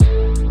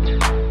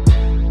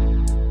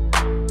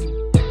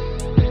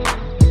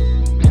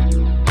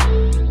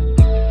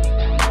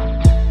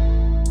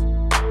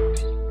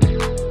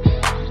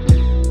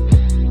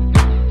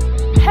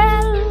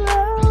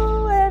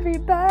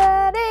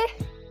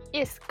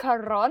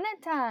Corona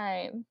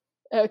time.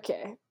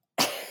 Okay.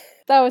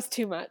 That was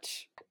too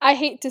much. I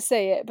hate to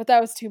say it, but that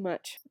was too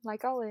much.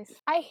 Like always.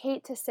 I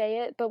hate to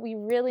say it, but we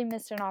really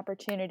missed an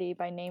opportunity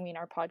by naming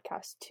our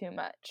podcast Too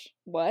Much.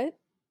 What?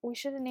 We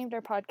should have named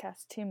our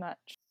podcast Too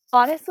Much.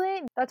 Honestly,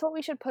 that's what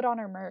we should put on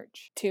our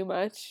merch. Too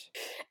much.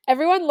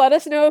 Everyone, let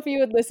us know if you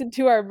would listen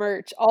to our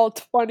merch. All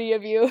 20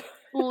 of you.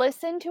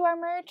 Listen to our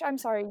merch? I'm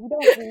sorry, you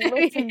don't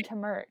listen to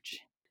merch.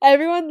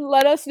 Everyone,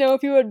 let us know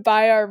if you would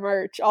buy our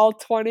merch. All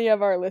 20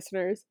 of our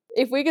listeners.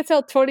 If we could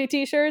sell 20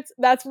 t-shirts,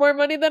 that's more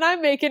money than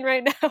I'm making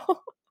right now.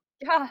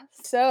 Yeah.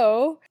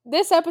 So,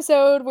 this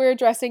episode, we're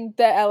addressing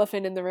the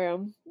elephant in the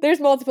room.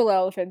 There's multiple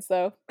elephants,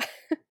 though.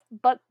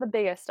 But the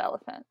biggest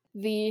elephant.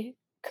 The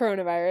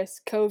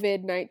coronavirus,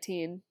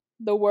 COVID-19.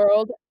 The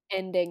world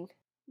ending.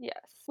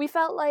 Yes. We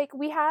felt like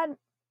we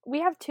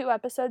have 2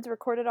 episodes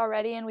recorded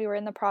already, and we were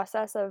in the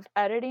process of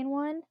editing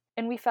one,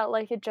 and we felt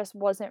like it just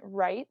wasn't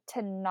right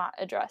to not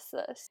address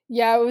this.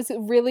 Yeah, it was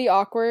really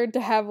awkward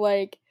to have,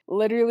 like,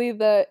 literally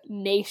the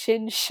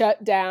nation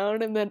shut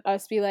down and then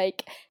us be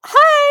like,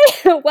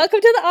 hi,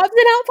 welcome to the Obs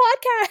and Out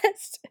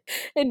podcast,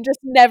 and just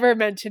never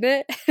mention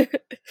it.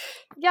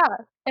 Yeah,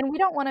 and we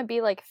don't want to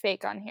be like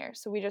fake on here,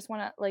 so we just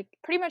want to like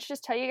pretty much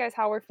just tell you guys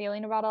how we're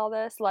feeling about all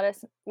this.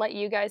 Let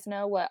you guys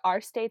know what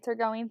our states are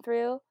going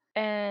through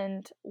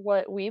and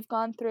what we've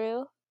gone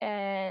through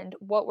and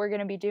what we're going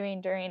to be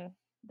doing during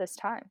this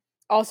time.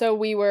 Also,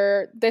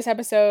 this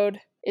episode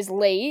is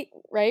late,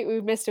 right? We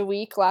missed a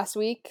week last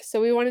week,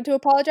 so we wanted to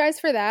apologize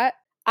for that.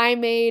 I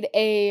made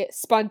a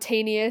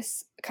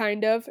spontaneous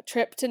kind of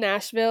trip to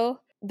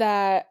Nashville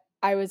that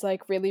I was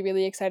like really,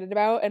 really excited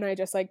about, and I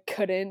just like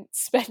couldn't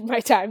spend my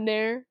time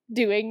there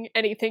doing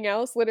anything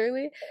else,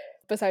 literally,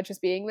 besides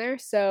just being there.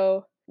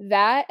 So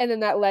that, and then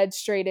that led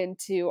straight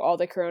into all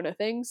the corona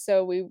things.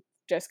 So we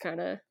just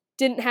kind of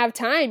didn't have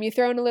time. You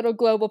throw in a little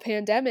global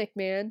pandemic,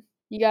 man.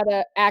 You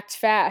gotta act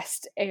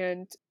fast,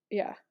 and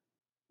yeah.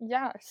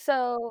 Yeah,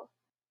 so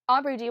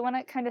Aubrey, do you want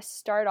to kind of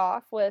start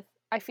off with,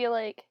 I feel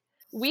like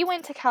we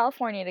went to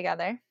California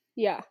together.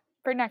 Yeah.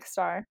 For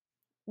Nexstar.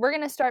 We're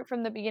going to start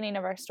from the beginning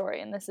of our story,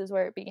 and this is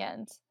where it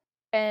begins.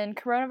 And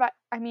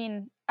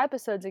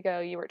episodes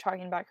ago, you were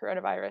talking about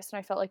coronavirus, and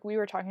I felt like we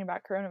were talking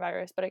about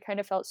coronavirus, but it kind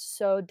of felt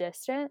so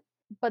distant.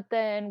 But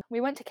then we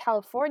went to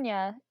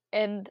California,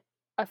 and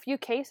a few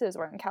cases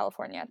were in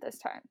California at this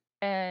time.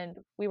 And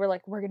we were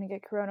like, we're going to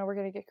get corona,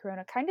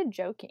 kind of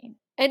joking.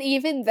 And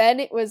even then,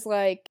 it was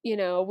like,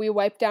 we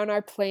wiped down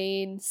our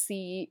plane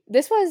seat.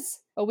 This was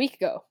a week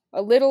ago,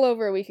 a little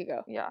over a week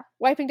ago. Yeah.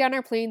 Wiping down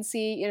our plane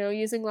seat,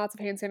 using lots of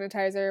hand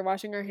sanitizer,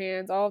 washing our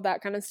hands, all of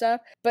that kind of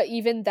stuff. But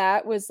even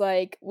that was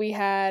like, we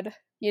had,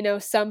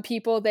 some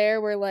people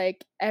there were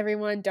like,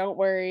 everyone, don't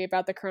worry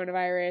about the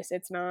coronavirus.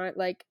 It's not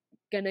like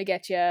gonna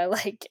get you.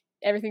 Like,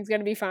 everything's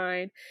gonna be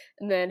fine.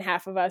 And then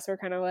half of us were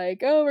kind of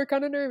like, oh, we're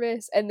kind of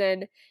nervous. And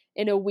then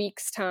in a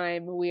week's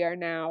time, we are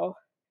now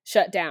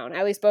shut down.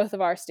 At least both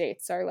of our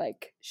states are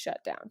like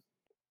shut down.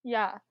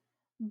 Yeah.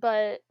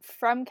 But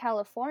from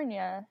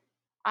California,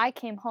 I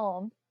came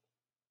home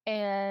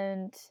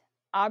and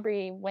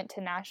Aubrey went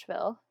to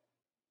Nashville.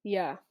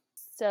 Yeah.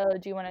 So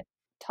do you want to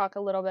talk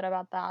a little bit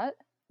about that?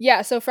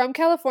 Yeah, so from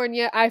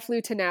California, I flew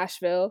to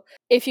Nashville.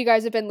 If you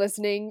guys have been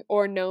listening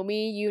or know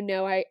me, you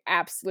know I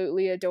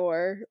absolutely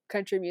adore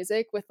country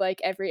music with like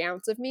every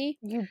ounce of me.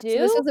 You do? So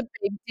this is a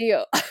big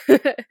deal.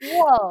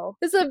 Whoa.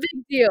 This is a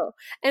big deal.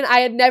 And I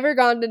had never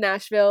gone to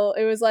Nashville.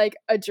 It was like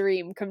a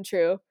dream come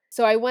true.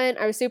 So I went,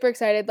 I was super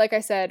excited. Like I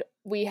said,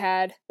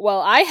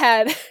 I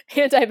had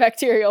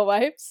antibacterial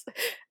wipes.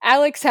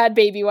 Alex had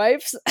baby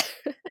wipes.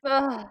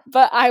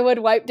 But I would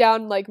wipe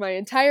down like my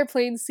entire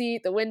plane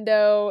seat, the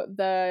window,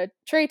 the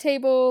tray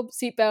table,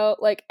 seatbelt,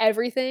 like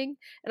everything.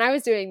 And I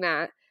was doing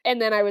that. And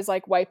then I was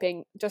like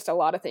wiping just a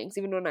lot of things,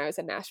 even when I was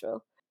in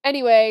Nashville.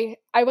 Anyway,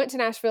 I went to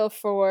Nashville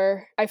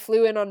I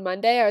flew in on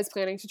Monday. I was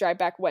planning to drive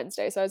back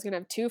Wednesday. So I was going to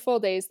have 2 full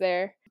days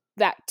there.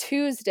 That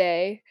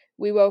Tuesday,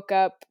 we woke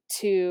up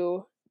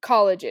to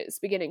colleges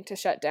beginning to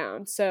shut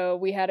down. So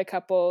we had a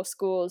couple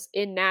schools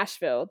in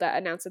Nashville that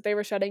announced that they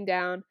were shutting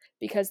down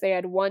because they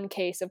had 1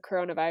 case of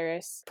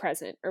coronavirus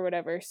present or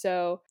whatever.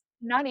 So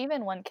not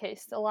even 1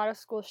 case. A lot of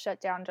schools shut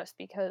down just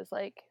because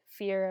like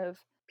fear of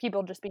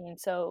people just being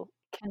so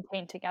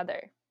contained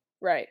together.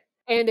 Right.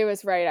 And it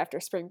was right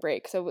after spring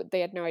break, so they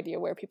had no idea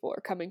where people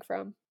were coming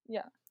from.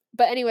 Yeah.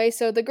 But anyway,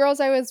 so the girls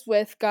I was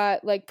with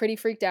got like pretty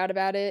freaked out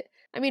about it.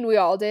 I mean, we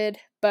all did,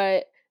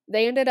 but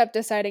they ended up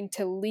deciding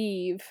to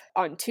leave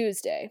on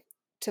Tuesday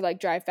to like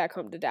drive back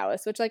home to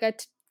Dallas, which like I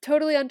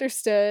totally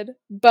understood.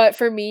 But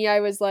for me, I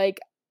was like,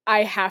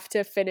 I have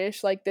to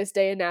finish like this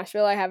day in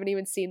Nashville. I haven't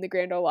even seen the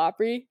Grand Ole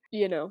Opry.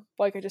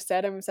 Like I just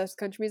said, I'm obsessed with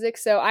country music.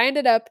 So I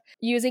ended up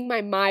using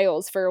my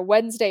miles for a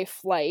Wednesday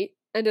flight,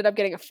 ended up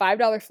getting a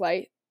 $5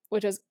 flight,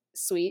 which was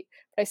sweet.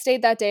 But I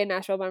stayed that day in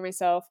Nashville by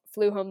myself,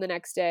 flew home the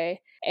next day.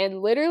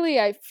 And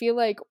literally, I feel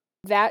like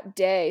that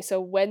day,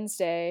 so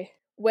Wednesday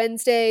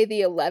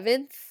the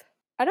 11th,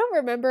 I don't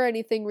remember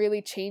anything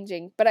really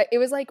changing, but it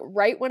was like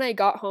right when I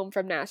got home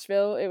from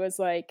Nashville, it was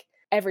like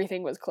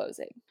everything was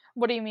closing.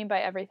 What do you mean by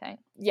everything?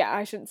 Yeah,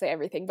 I shouldn't say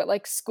everything, but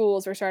like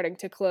schools were starting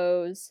to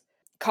close.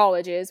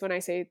 Colleges, when I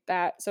say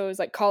that. So it was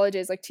like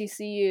colleges like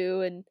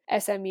TCU and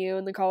SMU,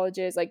 and the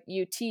colleges like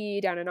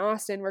UT down in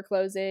Austin were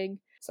closing.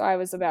 So I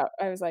was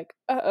like,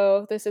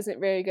 uh-oh, this isn't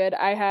very good.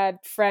 I had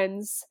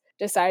friends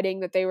deciding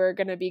that they were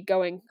going to be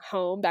going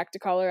home back to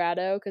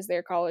Colorado because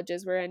their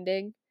colleges were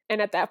ending.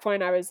 And at that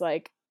point I was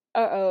like,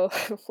 uh-oh,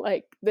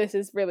 like this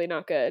is really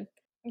not good.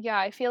 Yeah,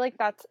 I feel like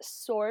that's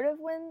sort of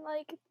when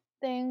like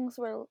things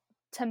were,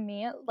 to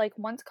me, like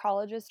once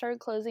colleges started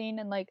closing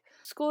and like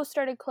schools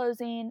started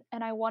closing,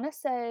 and I want to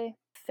say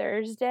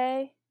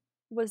Thursday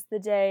was the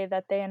day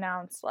that they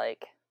announced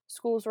like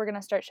schools were going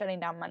to start shutting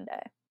down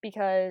Monday,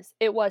 because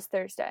it was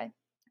Thursday.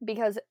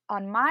 Because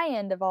on my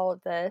end of all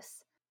of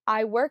this,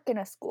 I work in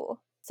a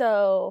school.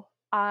 So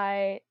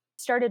I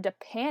started to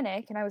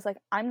panic and I was like,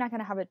 I'm not going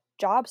to have a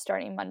job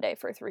starting Monday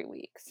for 3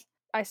 weeks.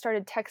 I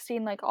started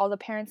texting like all the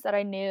parents that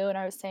I knew, and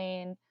I was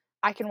saying,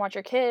 I can watch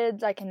your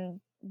kids, I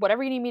can,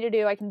 whatever you need me to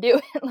do, I can do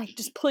it. Like,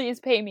 just please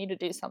pay me to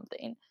do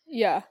something.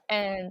 Yeah.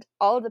 And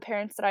all of the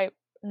parents that I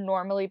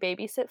normally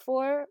babysit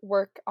for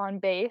work on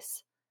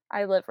base.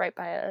 I live right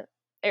by a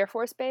Air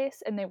Force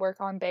base, and they work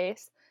on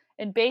base.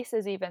 And base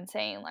is even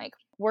saying like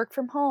work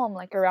from home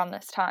like around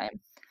this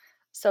time.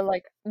 So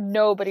like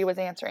nobody was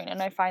answering,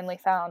 and I finally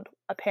found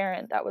a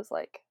parent that was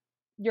like,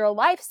 "You're a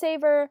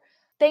lifesaver.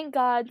 Thank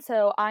God."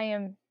 So I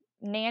am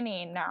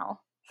nannying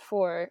now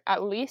for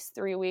at least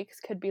 3 weeks,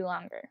 could be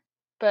longer.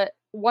 But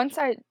once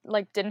I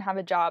like didn't have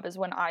a job is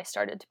when I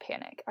started to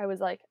panic. I was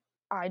like,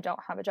 I don't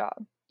have a job.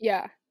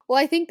 Yeah. Well,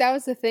 I think that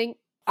was the thing.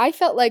 I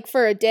felt like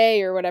for a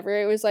day or whatever,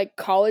 it was like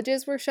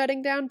colleges were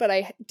shutting down, but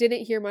I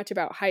didn't hear much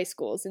about high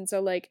schools. And so,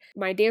 like,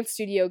 my dance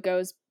studio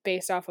goes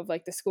based off of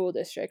like the school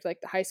district, like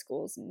the high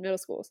schools and middle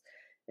schools.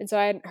 And so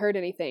I hadn't heard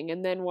anything.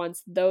 And then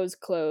once those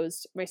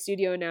closed, my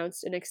studio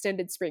announced an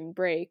extended spring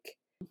break,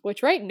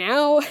 which right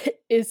now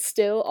is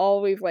still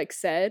all we've like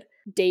said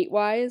date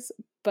wise,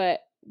 but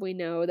we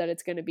know that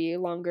it's going to be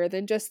longer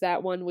than just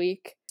that 1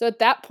 week. So at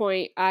that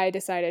point, I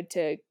decided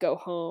to go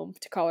home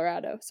to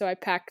Colorado. So I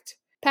packed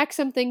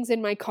some things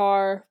in my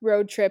car,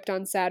 road tripped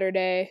on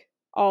Saturday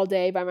all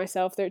day by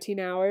myself,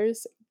 13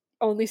 hours.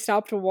 Only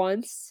stopped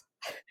once.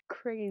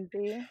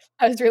 Crazy.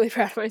 I was really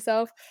proud of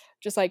myself.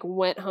 Just like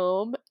went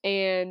home,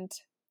 and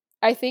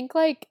I think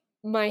like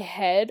my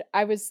head,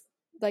 I was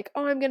like,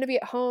 oh, I'm going to be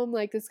at home.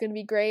 Like, this is going to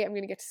be great. I'm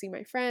going to get to see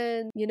my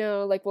friends. You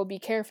know, like, we'll be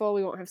careful.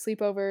 We won't have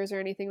sleepovers or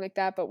anything like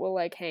that, but we'll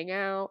like hang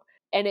out.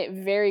 And it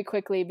very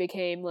quickly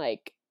became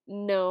like,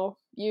 no,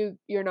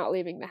 you're not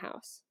leaving the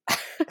house.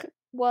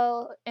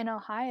 Well, in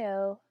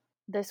Ohio,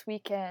 this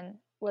weekend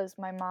was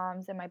my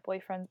mom's and my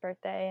boyfriend's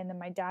birthday, and then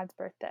my dad's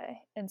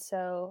birthday. And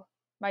so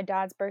my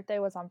dad's birthday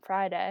was on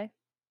Friday,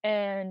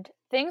 and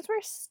things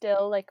were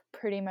still like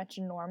pretty much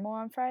normal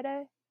on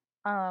Friday.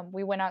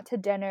 We went out to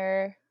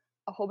dinner,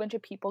 a whole bunch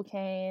of people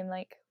came,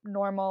 like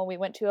normal. We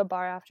went to a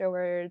bar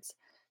afterwards.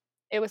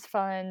 It was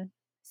fun.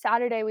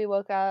 Saturday we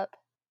woke up,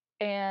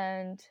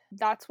 and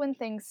that's when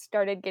things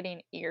started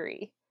getting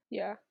eerie.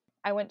 Yeah.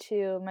 I went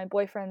to my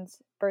boyfriend's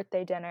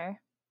birthday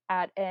dinner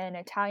at an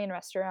Italian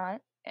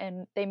restaurant,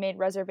 and they made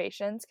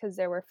reservations because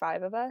there were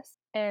 5 of us.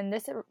 And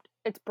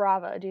it's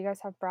Bravo. Do you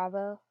guys have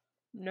Bravo?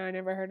 No, I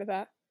never heard of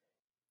that.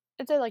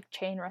 It's a like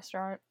chain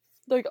restaurant,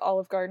 like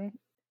Olive Garden.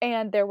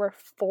 And there were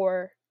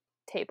 4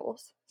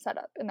 tables set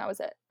up, and that was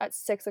it at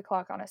 6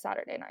 o'clock on a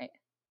Saturday night.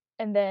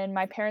 And then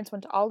my parents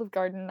went to Olive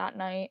Garden that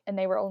night, and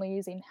they were only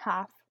using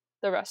half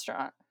the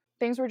restaurant.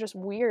 Things were just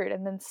weird.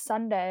 And then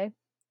Sunday,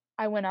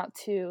 I went out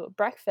to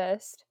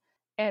breakfast,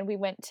 and we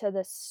went to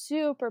this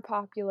super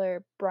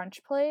popular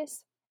brunch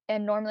place,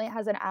 and normally it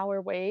has an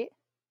hour wait,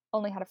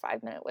 only had a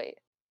 5-minute wait.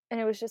 And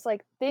it was just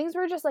like things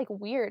were just like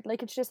weird,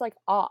 like it's just like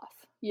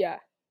off. Yeah.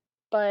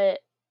 But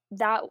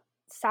that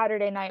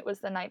Saturday night was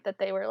the night that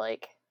they were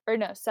like, or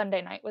no,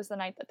 Sunday night was the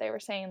night that they were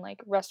saying like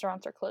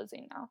restaurants are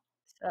closing now.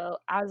 So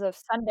as of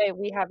Sunday,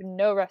 we have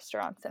no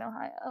restaurants in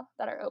Ohio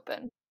that are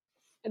open.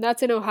 And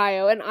that's in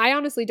Ohio. And I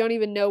honestly don't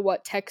even know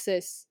what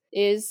Texas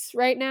is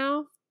right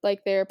now,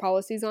 like their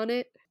policies on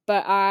it.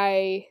 But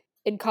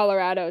in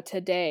Colorado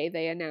today,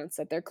 they announced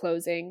that they're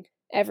closing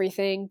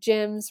everything,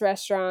 gyms,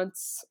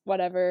 restaurants,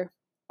 whatever,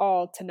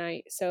 all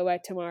tonight. So by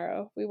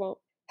tomorrow, we won't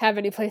have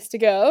any place to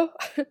go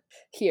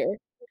here.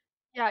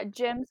 Yeah,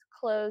 gyms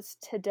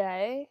closed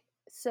today.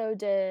 So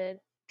did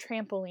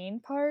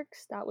trampoline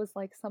parks. That was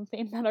like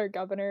something that our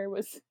governor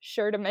was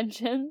sure to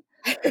mention.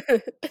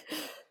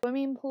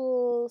 Swimming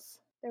pools.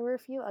 There were a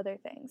few other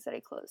things that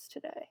he closed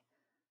today.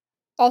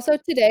 Also,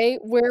 today,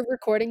 we're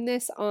recording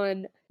this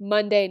on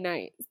Monday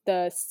night,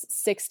 the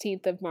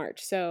 16th of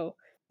March. So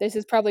this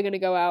is probably going to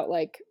go out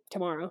like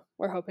tomorrow,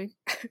 we're hoping.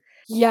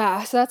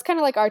 Yeah, so that's kind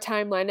of like our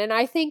timeline. And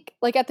I think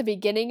like at the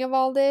beginning of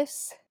all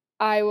this,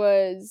 I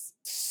was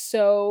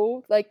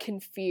so like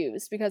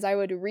confused because I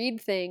would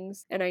read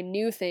things and I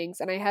knew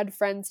things and I had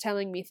friends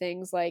telling me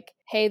things like,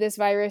 hey, this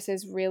virus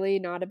is really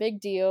not a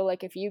big deal.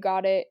 Like if you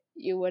got it,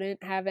 you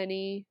wouldn't have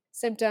any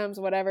symptoms,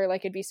 whatever,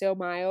 like it'd be so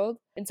mild.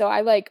 And so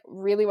I like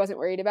really wasn't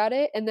worried about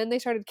it. And then they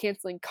started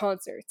canceling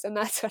concerts. And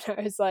that's when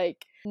I was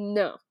like,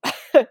 no.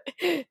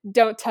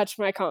 Don't touch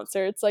my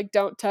concerts. Like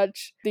don't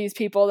touch these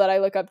people that I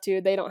look up to.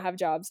 They don't have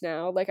jobs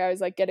now. Like I was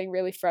like getting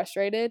really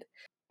frustrated.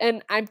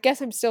 And I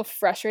guess I'm still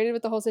frustrated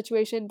with the whole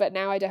situation, but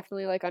now I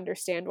definitely like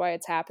understand why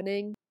it's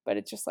happening, but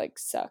it just like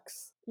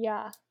sucks.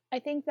 Yeah. I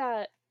think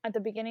that at the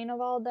beginning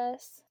of all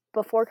this,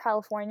 before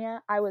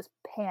California, I was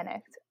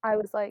panicked. I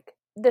was like,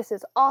 this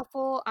is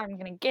awful. I'm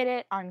going to get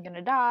it. I'm going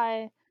to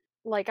die.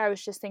 Like, I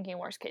was just thinking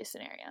worst case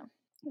scenario.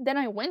 Then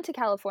I went to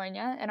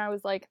California and I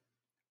was like,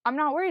 I'm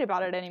not worried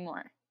about it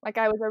anymore. Like,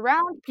 I was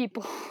around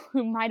people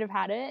who might have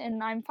had it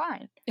and I'm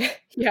fine.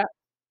 Yeah.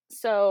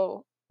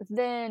 So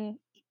then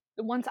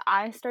once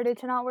I started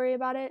to not worry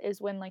about it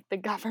is when like the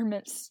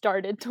government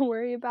started to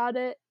worry about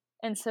it.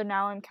 And so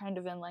now I'm kind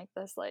of in like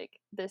this like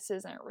this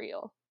isn't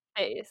real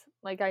phase.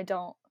 Like I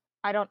don't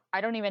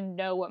even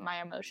know what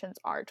my emotions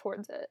are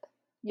towards it.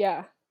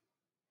 Yeah.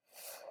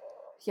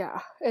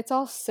 Yeah. It's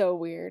all so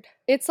weird.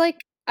 It's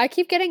like I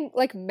keep getting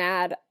like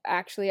mad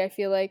actually. I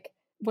feel like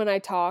when I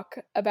talk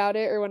about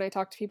it or when I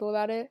talk to people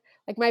about it.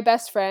 Like my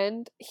best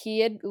friend,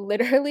 he had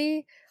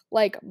literally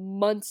like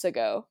months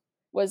ago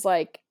was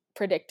like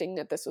predicting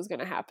that this was going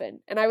to happen.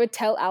 And I would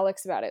tell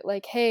Alex about it.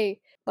 Like, "Hey,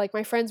 like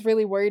my friend's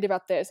really worried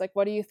about this. Like,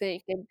 what do you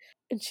think?"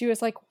 And she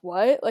was like,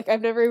 "What? Like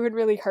I've never even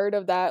really heard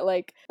of that.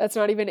 Like that's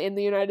not even in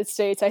the United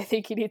States. I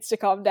think he needs to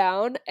calm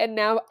down." And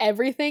now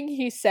everything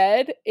he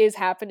said is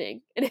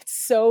happening. And it's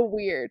so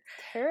weird.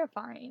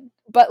 Terrifying.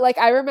 But like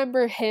I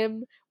remember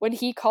him when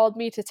he called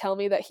me to tell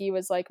me that he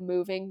was like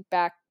moving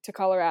back to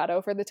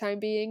Colorado for the time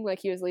being, like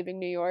he was leaving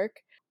New York.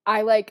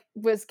 I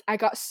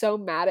got so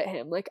mad at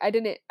him. Like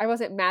I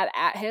wasn't mad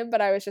at him, but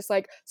I was just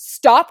like,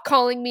 "Stop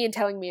calling me and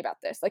telling me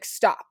about this. Like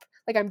stop.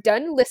 Like I'm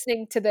done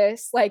listening to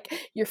this. Like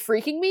you're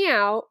freaking me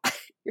out.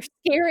 You're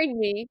scaring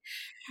me."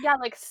 Yeah,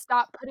 like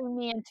stop putting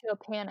me into a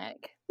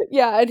panic.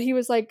 Yeah, and he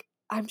was like,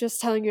 "I'm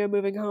just telling you I'm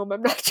moving home.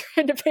 I'm not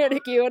trying to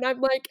panic you." And I'm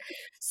like,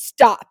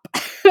 "Stop."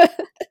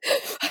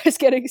 I was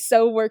getting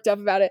so worked up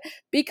about it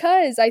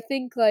because I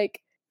think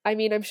like I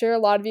mean, I'm sure a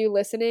lot of you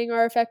listening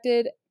are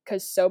affected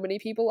cuz so many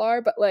people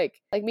are, but like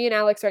me and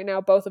Alex right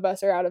now, both of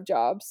us are out of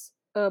jobs.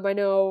 I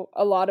know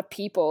a lot of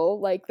people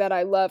like that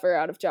I love are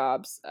out of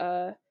jobs.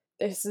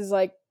 This is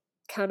like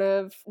kind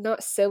of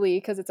not silly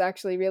because it's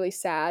actually really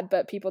sad,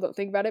 but people don't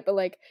think about it, but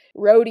like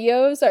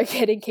rodeos are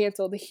getting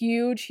canceled.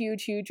 Huge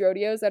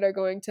rodeos that are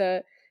going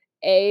to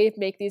A,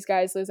 make these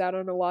guys lose out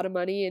on a lot of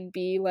money and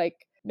B,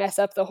 like mess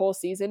up the whole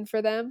season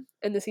for them.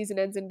 And the season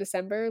ends in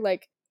December.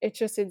 Like, it's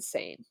just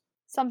insane.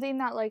 Something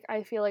that like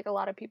I feel like a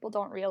lot of people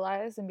don't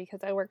realize, and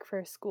because I work for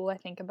a school I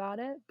think about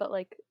it, but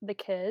like the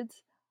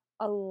kids,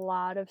 a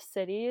lot of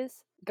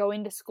cities,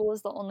 going to school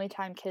is the only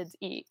time kids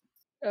eat.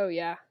 Oh,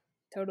 yeah,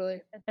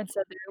 totally. And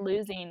so they're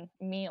losing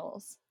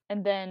meals.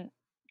 And then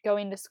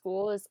going to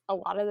school is a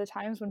lot of the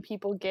times when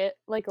people get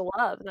like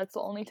love. That's the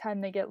only time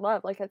they get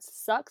love. Like it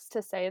sucks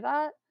to say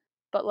that,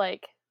 but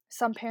like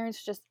some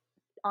parents just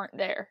aren't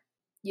there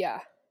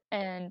Yeah,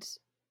 and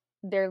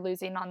they're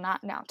losing on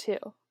that now too.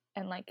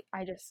 And like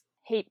I just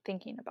hate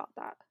thinking about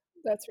that.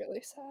 that's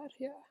really sad.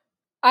 Yeah.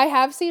 I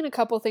have seen a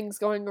couple things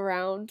going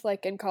around,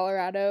 like in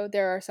Colorado,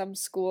 there are some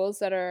schools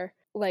that are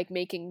like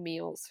making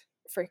meals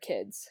for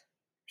kids,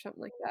 or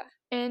something like that.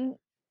 In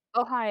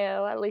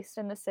Ohio, at least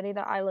in the city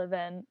that I live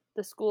in,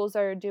 the schools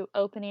are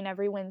opening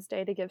every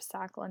Wednesday to give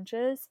sack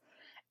lunches.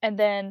 And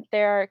then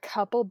there are a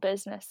couple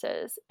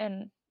businesses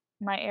in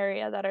my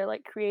area that are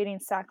like creating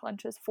sack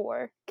lunches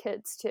for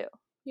kids too.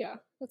 Yeah,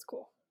 that's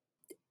cool.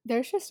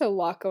 There's just a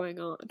lot going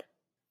on.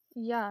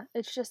 Yeah,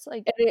 it's just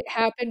like And it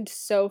happened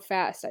so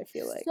fast, I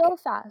feel like. so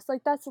fast.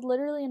 Like that's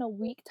literally in a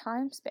week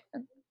time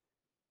span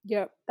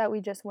Yep. that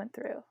we just went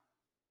through.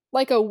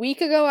 Like a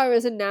week ago, I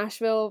was in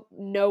Nashville,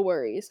 no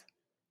worries.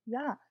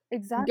 Yeah,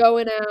 exactly.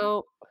 Going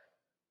out,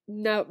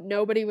 no,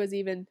 nobody was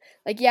even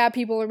like, yeah,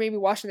 people were maybe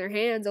washing their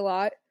hands a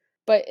lot,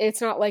 but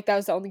it's not like that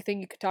was the only thing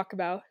you could talk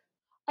about.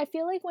 I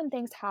feel like when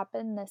things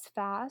happen this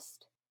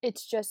fast,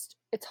 it's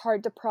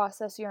hard to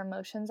process your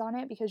emotions on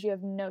it because you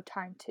have no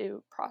time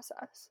to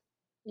process.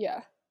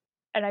 Yeah.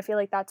 And I feel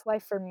like that's why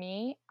for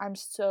me, I'm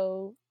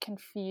so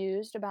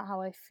confused about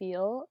how I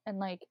feel. And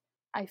like,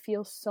 I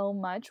feel so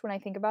much when I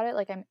think about it.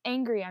 Like, I'm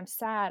angry, I'm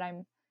sad,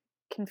 I'm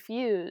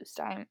confused.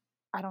 I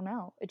don't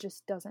know. It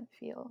just doesn't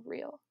feel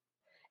real.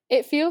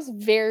 It feels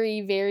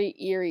very, very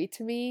eerie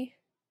to me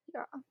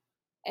Yeah.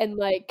 and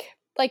like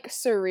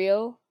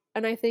surreal.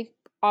 And I think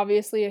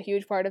obviously a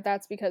huge part of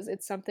that's because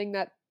it's something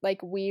that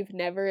like we've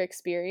never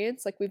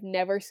experienced. Like we've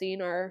never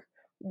seen our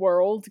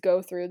world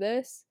go through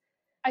this.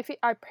 I feel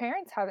our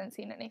parents haven't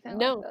seen anything like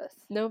No. this.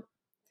 Nope.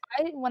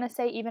 I didn't want to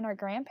say even our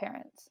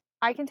grandparents.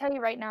 I can tell you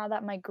right now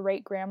that my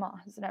great grandma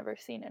has never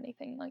seen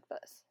anything like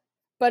this.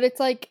 But it's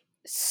like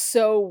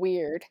so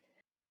weird.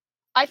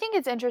 I think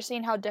it's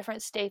interesting how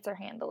different states are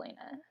handling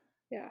it.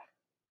 Yeah.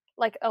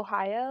 Like,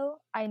 Ohio,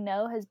 I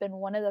know, has been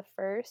one of the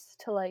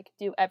first to, like,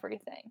 do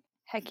everything.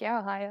 Heck yeah,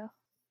 Ohio.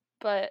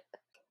 But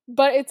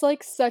it's,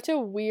 like, such a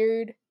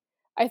weird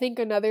I think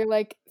another,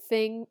 like,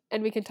 thing,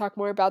 and we can talk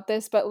more about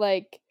this, but,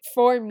 like,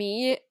 for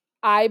me,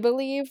 I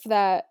believe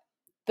that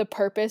the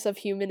purpose of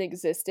human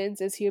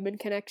existence is human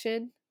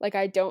connection. Like,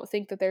 I don't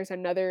think that there's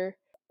another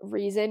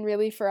reason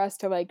really for us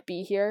to, like,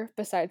 be here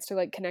besides to,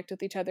 like, connect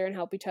with each other and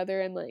help each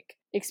other and, like,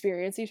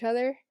 experience each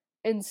other.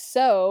 And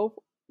so,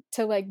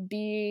 to, like,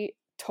 be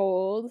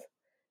told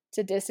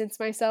to distance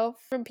myself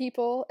from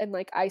people and,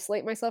 like,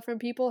 isolate myself from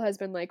people has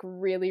been, like,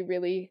 really,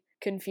 really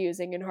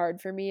confusing and hard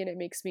for me, and it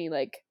makes me,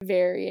 like,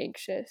 very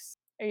anxious.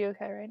 are you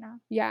okay right now?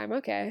 Yeah, I'm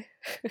okay.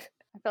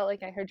 I felt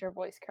like I heard your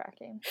voice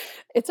cracking.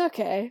 It's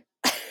okay.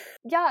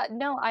 Yeah,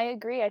 no, I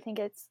agree. I think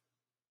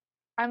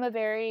I'm a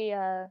very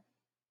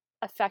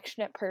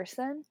affectionate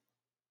person,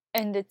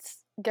 and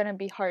it's gonna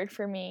be hard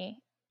for me.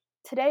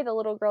 Today, the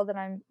little girl that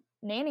I'm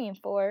nannying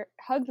for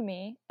hugged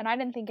me, and I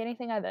didn't think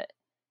anything of it.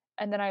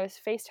 And then I was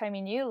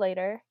FaceTiming you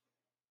later,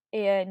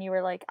 and you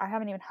were like, I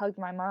haven't even hugged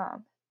my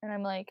mom. And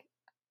I'm like,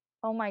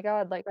 oh my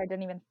God, like, I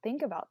didn't even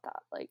think about that.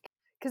 Like,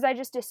 because I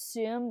just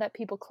assume that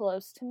people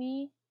close to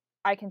me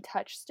I can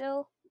touch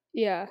still,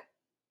 Yeah.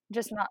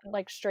 just not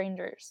like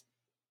strangers.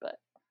 But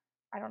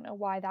I don't know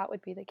why that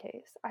would be the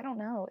case. I don't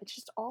know. It's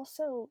just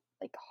also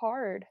like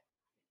hard.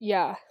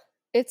 Yeah.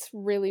 It's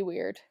really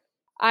weird.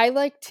 I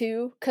like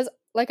to, cuz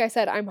like I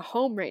said, I'm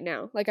home right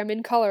now. Like I'm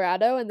in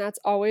Colorado, and that's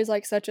always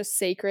like such a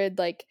sacred,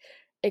 like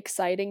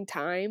exciting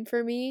time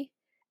for me.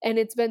 And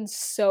it's been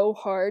so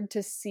hard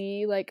to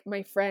see like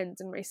my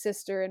friends and my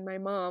sister and my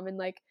mom and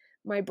like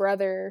my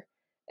brother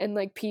and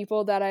like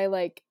people that I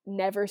like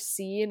never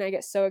see and I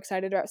get so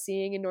excited about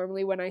seeing, and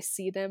normally when I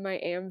see them I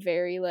am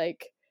very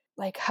like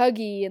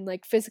huggy and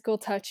like physical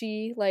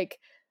touchy, like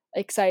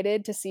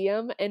excited to see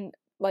them, and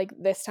like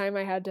this time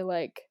I had to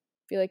like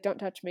be like don't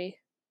touch me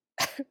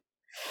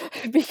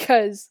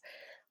because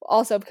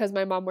because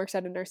my mom works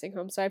at a nursing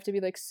home, so I have to be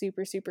like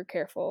super super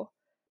careful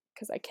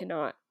because I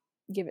cannot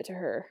give it to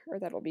her or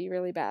that'll be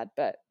really bad.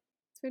 But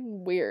it's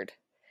been weird,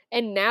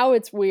 and now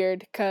it's weird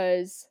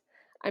because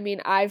I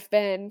mean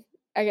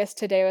I guess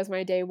today was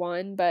my day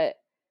one, but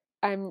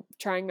I'm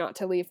trying not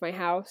to leave my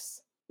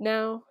house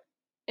now,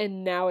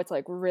 and now it's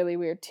like really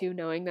weird too,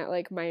 knowing that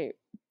like my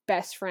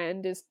best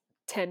friend is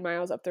 10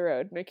 miles up the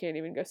road and I can't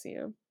even go see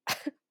him.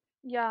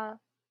 Yeah.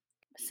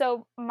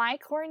 So my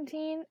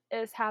quarantine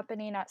is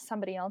happening at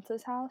somebody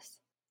else's house,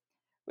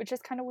 which is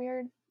kind of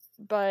weird.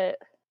 But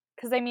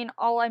because I mean,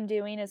 all I'm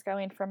doing is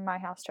going from my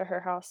house to her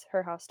house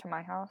to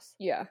my house.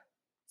 Yeah.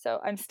 So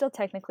I'm still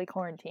technically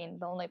quarantined.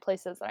 The only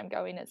places that I'm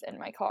going is in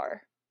my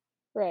car.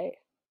 Right.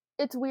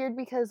 It's weird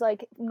because,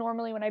 like,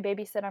 normally when I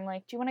babysit, I'm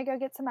like, do you want to go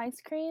get some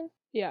ice cream?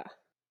 Yeah.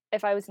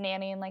 If I was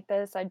nannying like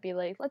this, I'd be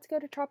like, let's go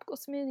to Tropical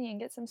Smoothie and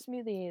get some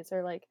smoothies,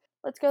 or like,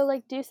 let's go,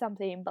 like, do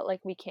something, but,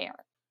 like, we can't.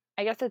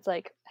 I guess it's,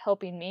 like,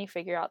 helping me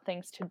figure out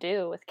things to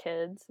do with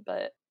kids,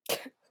 but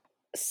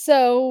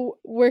So,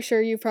 we're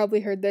sure you've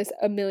probably heard this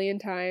a million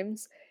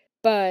times,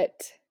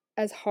 but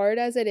as hard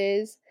as it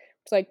is,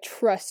 it's like,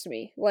 trust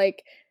me.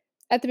 Like,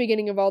 at the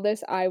beginning of all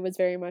this, I was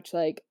very much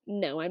like,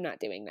 no, I'm not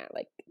doing that.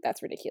 Like,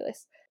 that's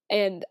ridiculous.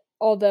 And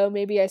although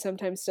maybe I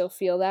sometimes still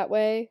feel that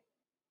way,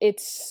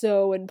 it's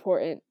so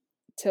important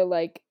to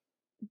like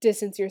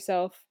distance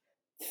yourself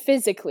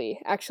physically.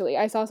 Actually,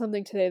 I saw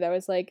something today that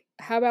was like,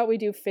 how about we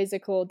do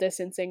physical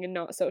distancing and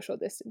not social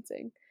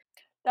distancing?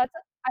 that's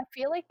I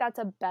feel like that's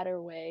a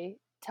better way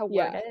to word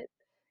Yeah. it,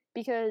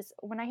 because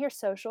when I hear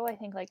social, I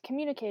think, like,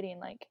 communicating,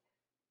 like,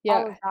 all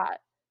Yeah. of that,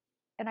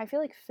 and I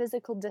feel like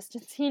physical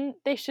distancing,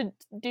 they should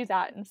do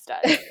that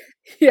instead.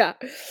 Yeah.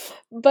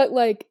 But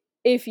like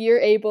if you're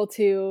able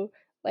to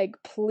like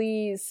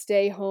please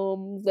stay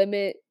home,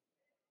 limit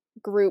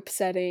group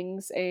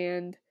settings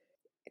and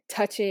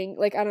touching,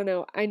 like I don't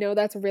know. I know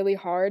that's really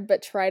hard,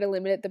 but try to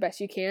limit it the best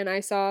you can. I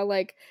saw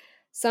like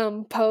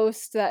some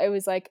post that it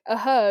was like a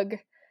hug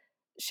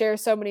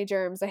shares so many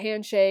germs, a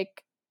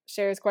handshake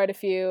shares quite a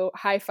few,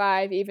 high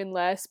five even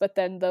less, but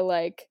then the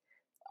like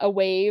a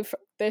wave,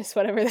 this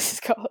whatever this is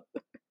called,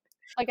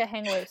 Like a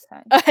hang loose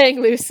sign. a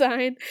hang loose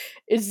sign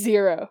is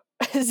zero.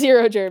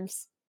 Zero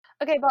germs.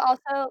 Okay, but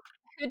also,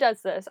 who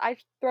does this? I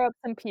throw up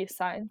some peace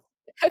signs.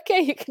 Okay,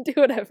 you can do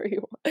whatever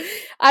you want.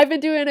 I've been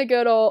doing a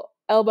good old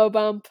elbow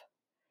bump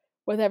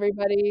with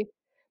everybody,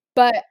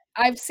 but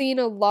I've seen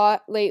a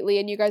lot lately,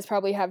 and you guys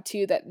probably have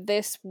too, that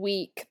this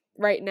week,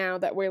 right now,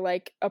 that we're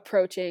like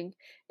approaching,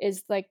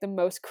 is like the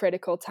most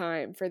critical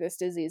time for this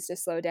disease to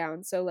slow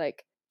down. So,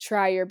 like,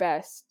 try your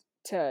best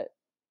to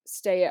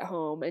stay at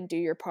home and do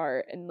your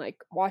part and like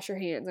wash your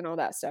hands and all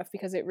that stuff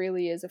because it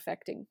really is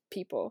affecting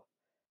people.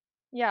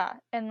 Yeah,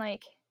 and,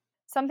 like,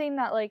 something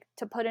that, like,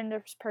 to put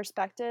into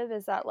perspective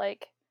is that,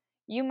 like,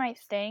 you might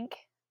think,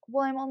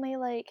 "Well, I'm only,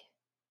 like,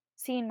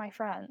 seeing my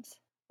friends.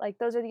 Like,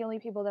 those are the only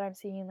people that I'm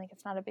seeing, like,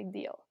 it's not a big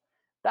deal."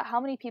 But how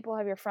many people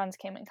have your friends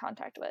came in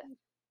contact with?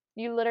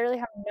 You literally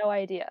have no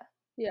idea.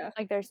 Yeah.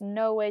 Like, there's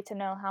no way to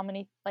know how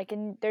many like,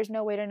 and there's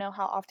no way to know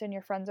how often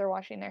your friends are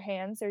washing their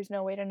hands, there's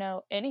no way to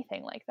know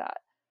anything like that.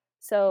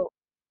 So,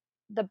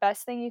 the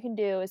best thing you can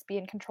do is be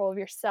in control of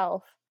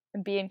yourself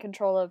and be in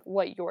control of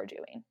what you're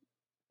doing.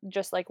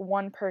 Just, like,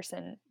 one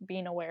person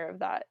being aware of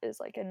that is,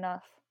 like,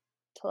 enough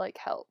to, like,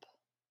 help,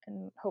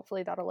 and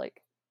hopefully that'll,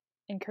 like,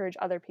 encourage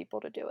other people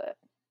to do it.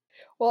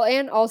 Well,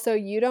 and also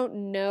you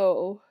don't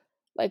know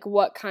like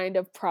what kind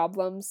of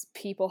problems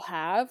people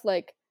have.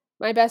 Like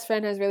my best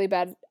friend has really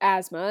bad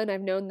asthma and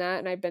I've known that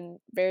and I've been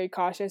very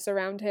cautious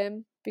around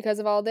him because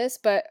of all this,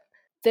 but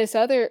this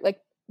other like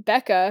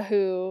Becca,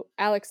 who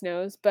Alex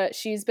knows, but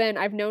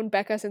I've known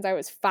Becca since I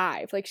was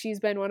 5. Like she's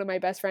been one of my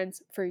best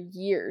friends for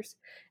years.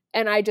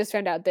 And I just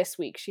found out this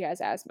week she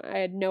has asthma. I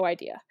had no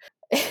idea.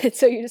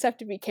 So you just have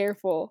to be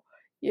careful,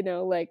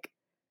 like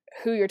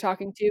who you're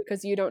talking to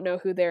because you don't know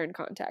who they're in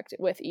contact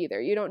with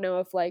either. You don't know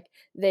if like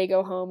they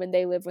go home and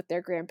they live with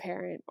their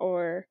grandparent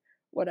or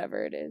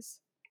whatever it is.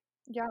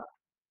 Yeah.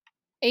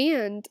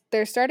 And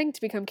there's starting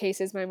to become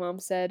cases, my mom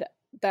said,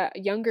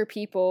 that younger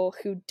people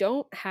who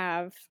don't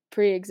have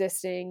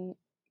pre-existing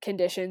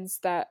conditions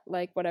that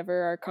like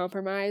whatever are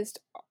compromised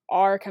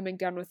are coming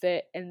down with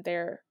it and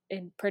they're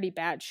in pretty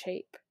bad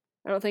shape.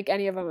 I don't think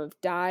any of them have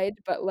died,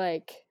 but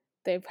like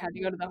they've had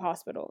to go to the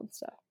hospital and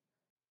stuff.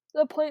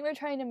 The point we're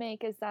trying to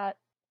make is that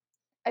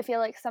I feel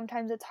like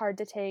sometimes it's hard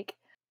to take,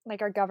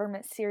 like, our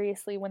government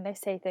seriously when they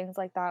say things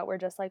like that. We're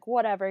just like,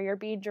 "Whatever, you're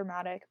being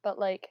dramatic," but,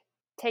 like,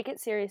 take it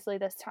seriously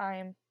this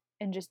time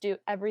and just do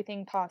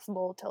everything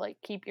possible to, like,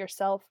 keep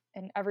yourself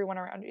and everyone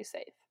around you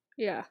safe.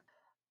 Yeah.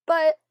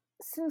 But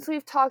since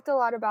we've talked a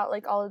lot about,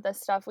 like, all of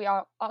this stuff, we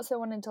also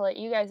wanted to let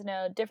you guys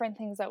know different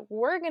things that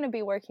we're gonna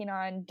be working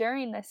on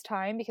during this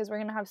time because we're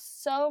gonna have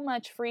so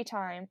much free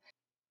time.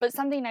 But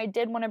something I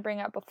did wanna bring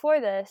up before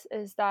this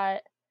is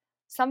that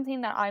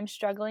something that I'm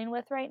struggling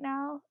with right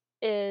now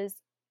is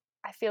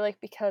I feel like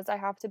because I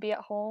have to be at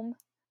home,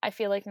 I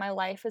feel like my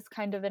life is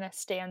kind of in a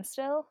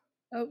standstill,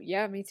 Oh,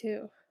 yeah, me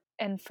too.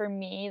 and for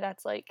me,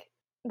 that's, like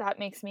that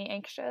makes me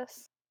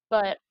anxious.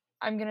 But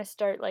I'm gonna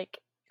start, like,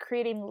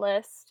 creating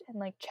lists and,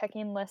 like,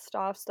 checking lists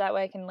off so that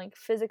way I can, like,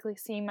 physically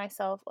see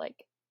myself,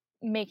 like,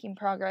 making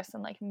progress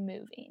and, like,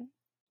 moving.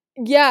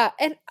 Yeah,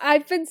 and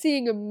I've been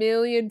seeing a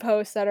million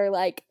posts that are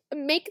like,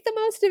 "Make the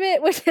most of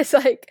it," which is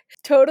like,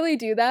 totally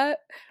do that.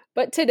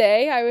 But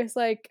today I was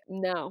like,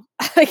 "No."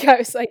 Like, I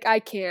was like, "I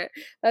can't."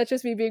 That's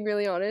just me being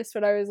really honest,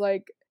 but I was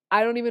like,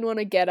 "I don't even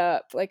wanna get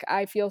up." Like,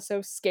 I feel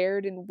so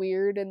scared and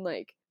weird and,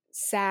 like,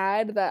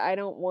 sad that I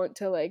don't want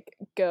to, like,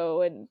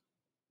 go and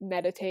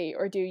meditate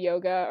or do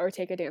yoga or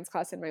take a dance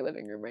class in my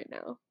living room right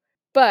now.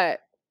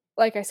 But,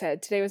 like I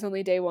said, today was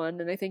only day 1,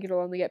 and I think it'll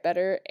only get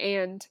better,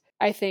 and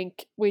I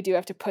think we do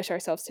have to push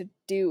ourselves to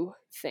do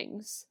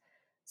things.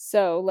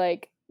 So,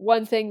 like,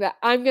 one thing that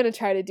I'm gonna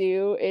try to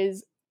do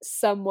is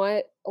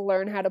somewhat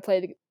learn how to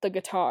play the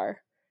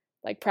guitar,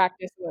 like,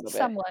 practice a little bit.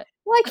 Somewhat.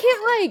 Well, I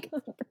can't,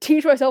 like,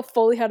 teach myself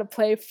fully how to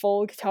play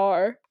full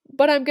guitar,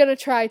 but I'm gonna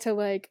try to,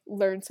 like,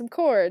 learn some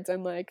chords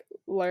and, like,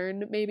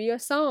 learn maybe a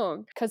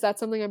song because that's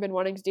something I've been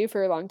wanting to do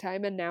for a long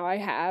time, and now I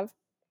have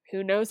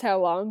who knows how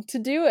long to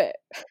do it.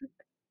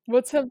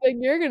 What's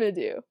something you're gonna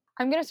do?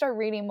 I'm gonna start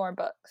reading more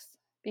books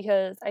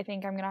because I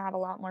think I'm gonna have a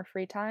lot more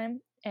free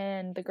time,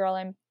 and the girl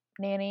I'm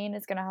nannying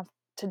is gonna have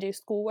to do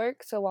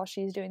schoolwork, so while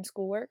she's doing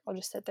schoolwork, I'll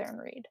just sit there and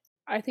read.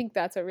 I think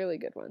that's a really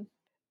good one.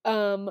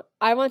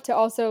 I want to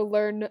also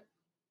learn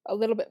a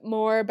little bit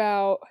more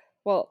about,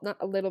 well, not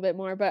a little bit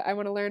more, but I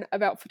want to learn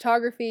about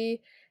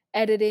photography,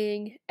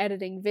 editing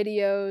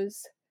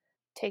videos.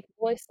 Take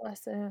voice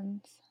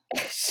lessons.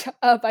 Shut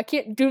up, I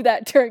can't do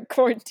that during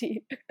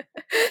quarantine.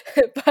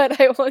 But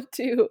I want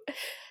to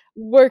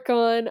work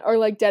on or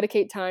like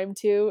dedicate time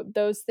to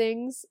those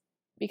things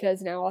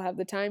because now I'll have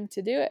the time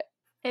to do it.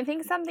 I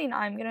think something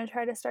I'm gonna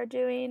try to start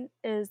doing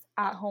is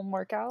at home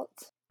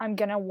workouts. I'm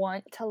gonna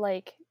want to,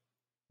 like,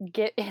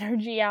 get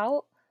energy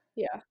out,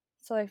 Yeah.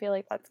 so I feel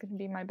like that's gonna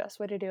be my best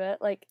way to do it,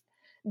 like,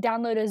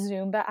 download a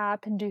Zumba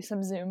app and do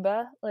some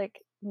Zumba,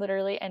 like,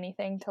 literally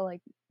anything to,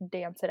 like,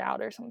 dance it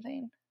out or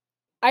something.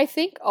 I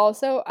think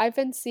also I've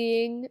been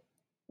seeing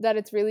that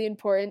it's really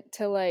important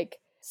to like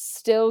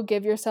still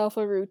give yourself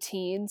a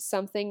routine,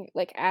 something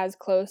like as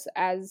close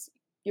as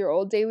your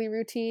old daily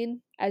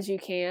routine as you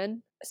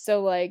can.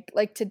 So like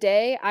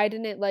today I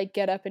didn't like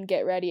get up and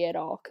get ready at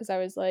all cuz I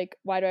was like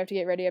why do I have to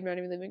get ready? I'm not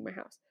even leaving my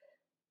house.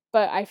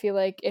 But I feel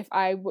like if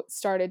I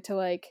started to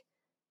like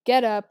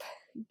get up,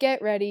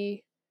 get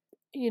ready,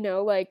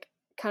 like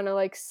kind of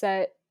like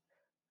set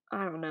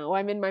I don't know.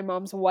 I'm in my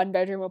mom's one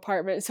bedroom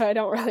apartment, so I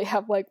don't really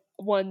have like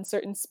one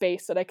certain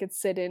space that I could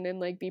sit in and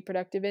like be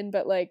productive in,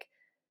 but like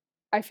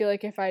I feel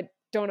like if I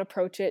don't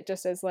approach it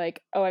just as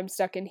like, oh, I'm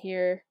stuck in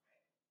here,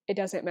 it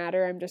doesn't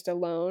matter, I'm just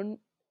alone,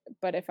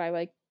 but if I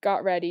like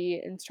got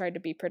ready and tried to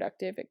be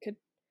productive, it could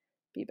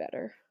be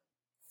better.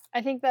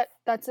 I think that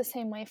that's the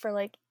same way for,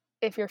 like,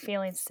 if you're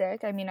feeling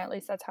sick, I mean, at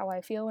least that's how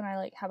I feel when I,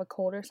 like, have a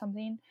cold or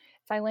something.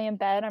 If I lay in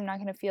bed, I'm not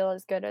gonna feel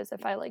as good as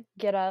if I, like,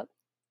 get up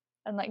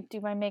and like do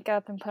my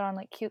makeup and put on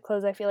like cute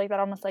clothes. I feel like that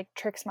almost like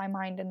tricks my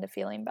mind into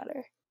feeling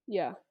better.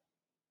 Yeah.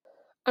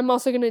 I'm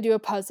also gonna do a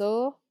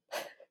puzzle.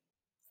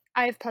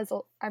 I'm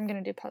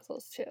gonna do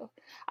puzzles too.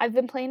 I've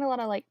been playing a lot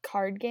of like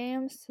card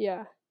games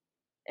Yeah.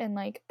 and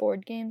like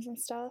board games and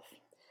stuff.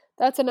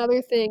 That's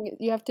another thing.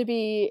 You have to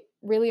be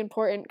really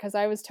important because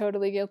I was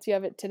totally guilty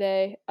of it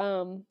today.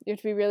 You have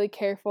to be really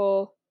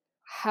careful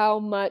how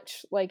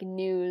much like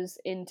news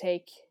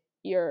intake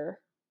you're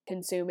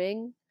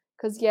consuming.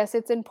 Because yes,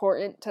 it's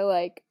important to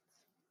like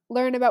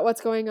learn about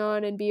what's going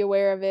on and be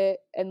aware of it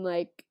and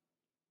like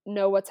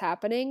know what's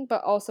happening,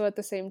 but also at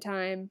the same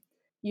time,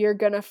 you're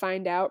gonna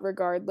find out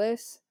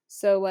regardless.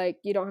 So like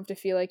you don't have to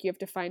feel like you have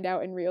to find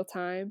out in real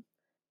time.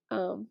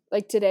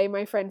 Like today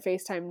my friend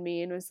FaceTimed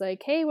me and was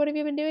like, "Hey, what have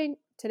you been doing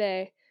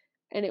today?"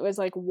 And it was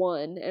like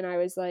 1 and I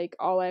was like,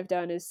 "All I've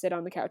done is sit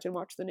on the couch and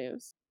watch the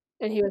news."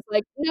 And he was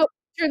like, "Nope,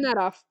 turn that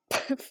off."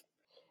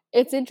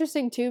 It's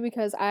interesting too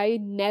because I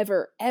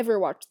never ever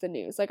watch the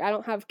news. Like I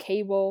don't have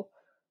cable.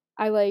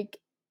 I like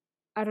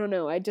I don't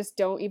know, I just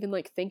don't even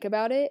like think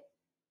about it.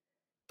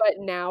 But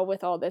now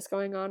with all this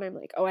going on, I'm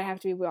like, "Oh, I have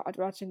to be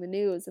watching the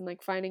news and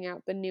like finding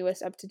out the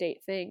newest up to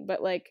date thing."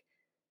 But like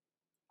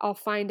I'll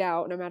find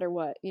out no matter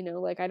what, you know,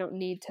 like I don't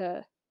need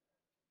to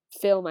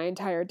fill my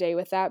entire day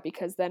with that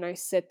because then I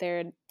sit there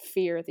and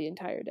fear the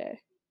entire day.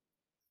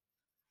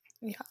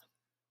 Yeah.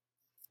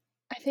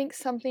 I think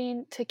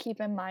something to keep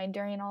in mind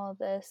during all of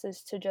this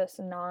is to just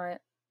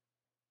not,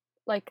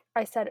 like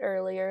I said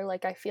earlier,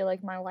 like I feel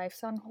like my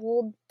life's on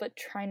hold, but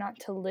try not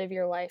to live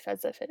your life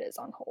as if it is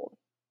on hold.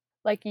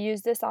 Like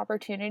use this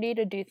opportunity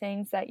to do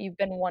things that you've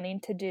been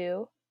wanting to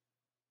do,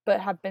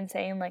 but have been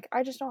saying, like,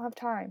 I just don't have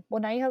time.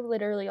 Well, now you have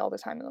literally all the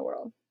time in the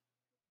world.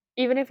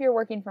 Even if you're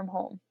working from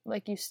home,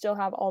 like, you still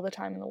have all the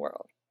time in the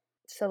world.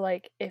 So,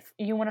 like, if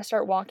you want to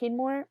start walking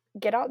more,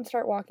 get out and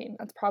start walking.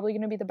 That's probably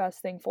going to be the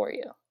best thing for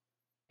you.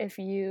 If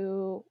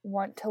you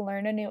want to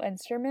learn a new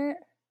instrument,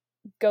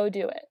 go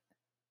do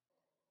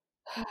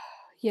it.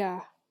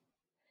 Yeah.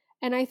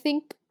 And I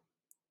think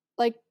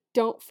like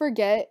don't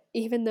forget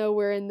even though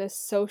we're in this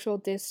social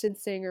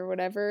distancing or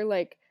whatever,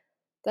 like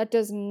that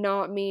does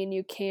not mean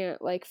you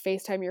can't like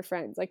FaceTime your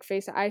friends. Like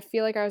I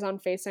feel like I was on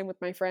FaceTime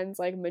with my friends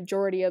like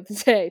majority of the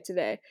day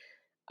today.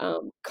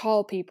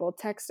 Call people,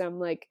 text them.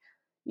 Like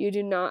you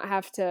do not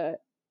have to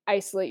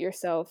isolate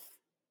yourself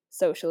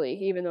socially,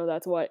 even though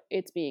that's what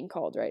it's being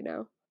called right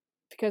now,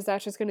 because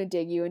that's just going to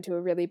dig you into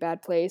a really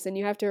bad place. And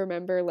you have to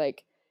remember,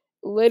 like,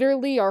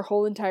 literally, our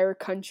whole entire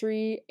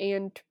country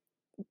and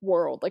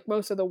world, like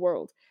most of the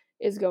world,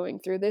 is going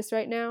through this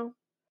right now.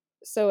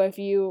 So if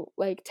you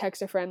like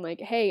text a friend, like,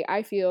 hey,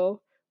 I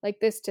feel like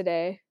this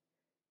today,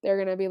 they're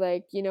going to be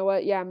like, you know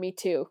what? Yeah, me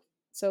too.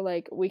 So,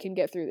 like, we can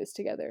get through this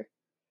together.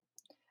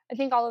 I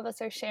think all of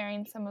us are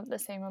sharing some of the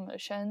same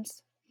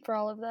emotions for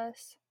all of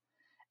this.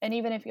 And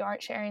even if you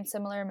aren't sharing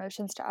similar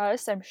emotions to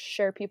us, I'm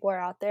sure people are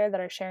out there that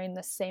are sharing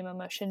the same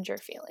emotions you're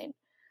feeling.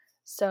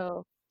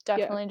 So Yeah.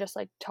 definitely just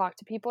like talk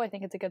to people. I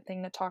think it's a good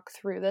thing to talk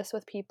through this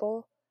with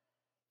people.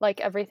 Like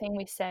everything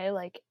we say,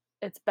 like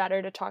it's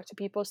better to talk to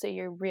people so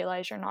you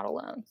realize you're not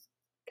alone.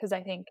 Because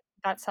I think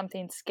that's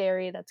something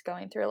scary that's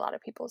going through a lot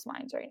of people's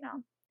minds right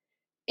now.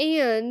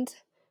 And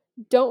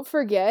don't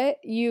forget,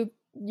 you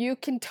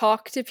can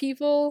talk to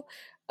people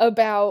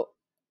about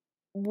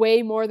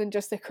way more than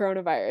just the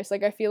coronavirus.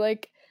 Like I feel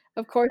like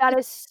of course That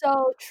is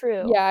so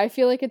true. yeah, I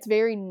feel like it's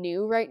very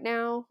new right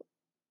now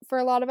for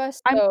a lot of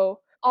us. I'm So,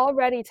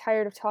 already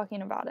tired of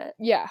talking about it.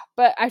 yeah,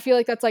 but I feel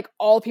like that's like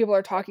all people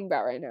are talking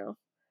about right now.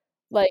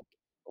 Like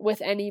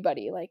with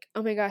anybody, like,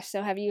 "Oh my gosh,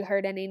 so have you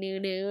heard any new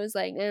news?"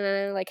 Like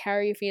how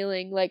are you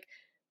feeling? Like,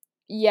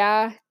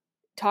 yeah,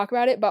 talk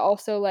about it, but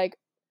also like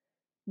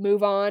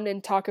move on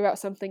and talk about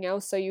something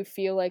else so you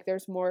feel like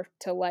there's more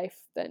to life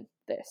than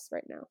this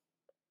right now.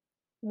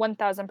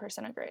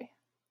 1000% agree.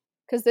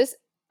 Cuz this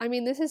I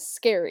mean, this is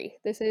scary.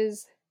 This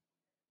is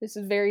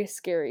a very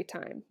scary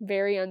time,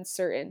 very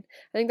uncertain.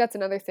 I think that's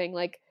another thing.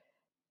 Like,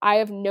 I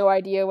have no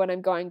idea when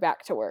I'm going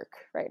back to work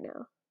right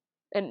now.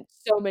 And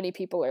so many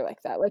people are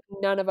like that. Like,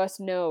 none of us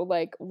know,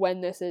 like, when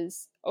this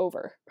is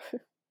over.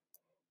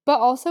 But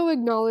also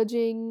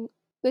acknowledging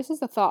this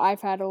is a thought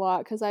I've had a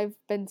lot because I've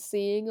been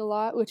seeing a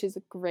lot, which is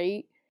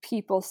great.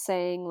 People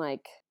saying,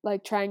 like,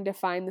 trying to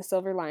find the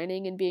silver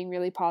lining and being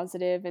really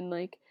positive and,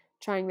 like,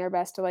 trying their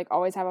best to, like,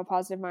 always have a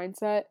positive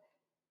mindset,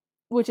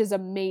 which is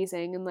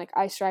amazing, and like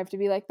I strive to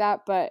be like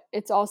that, but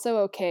it's also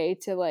okay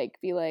to like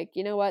be like,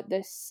 you know what,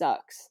 this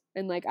sucks,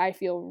 and like I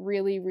feel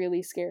really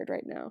really scared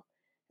right now,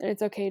 and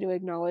it's okay to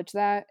acknowledge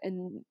that,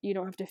 and you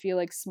don't have to feel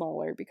like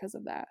smaller because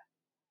of that,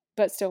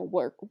 but still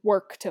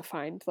work to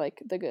find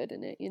like the good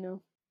in it, you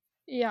know.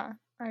 Yeah,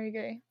 I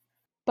agree.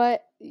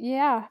 But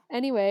yeah,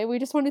 anyway, we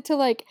just wanted to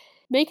like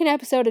make an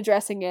episode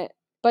addressing it.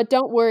 But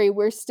don't worry,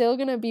 we're still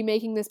going to be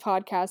making this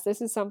podcast.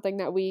 This is something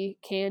that we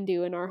can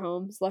do in our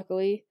homes,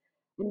 luckily.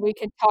 And we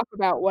can talk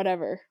about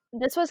whatever.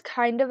 This was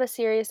kind of a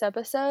serious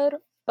episode,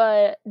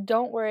 but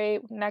don't worry,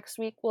 next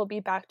week we'll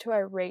be back to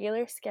our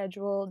regular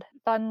scheduled,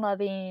 fun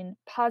loving,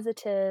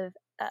 positive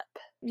ep.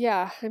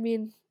 Yeah, I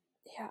mean,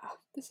 Yeah,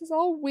 this is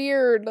all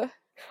weird.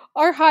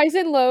 Our highs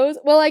and lows.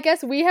 Well, I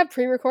guess we have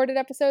pre-recorded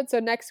episodes, so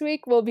next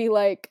week will be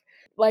like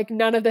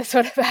none of this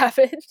would have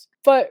happened.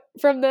 But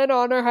from then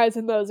on, our highs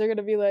and lows are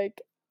gonna be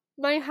like,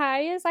 my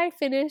high is I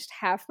finished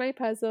half my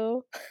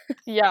puzzle.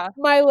 Yeah.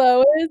 My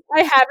low is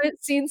I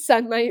haven't seen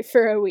sunlight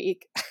for a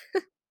week.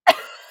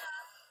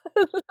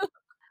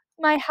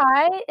 My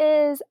high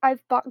is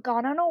I've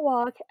gone on a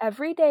walk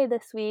every day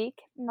this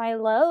week. My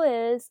low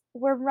is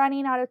we're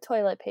running out of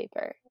toilet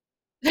paper.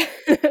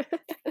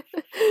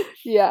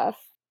 Yeah.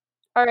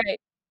 All right.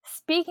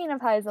 Speaking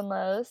of highs and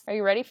lows, are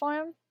you ready for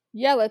them?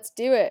 Yeah, let's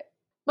do it.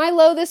 My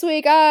low this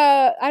week,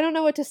 I don't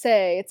know what to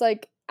say. It's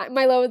like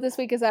my low this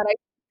week is that I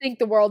think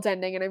the world's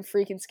ending and I'm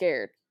freaking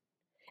scared.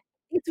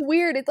 It's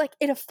weird. It's like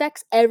it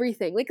affects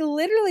everything. Like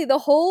literally the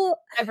whole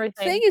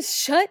Everything. thing is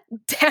shut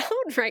down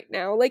right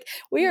now. Like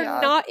we are Yeah.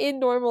 not in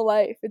normal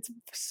life. It's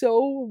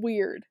so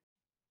weird.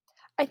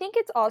 I think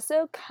it's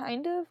also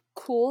kind of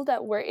cool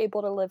that we're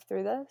able to live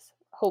through this,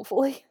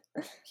 hopefully.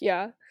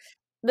 Yeah.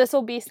 This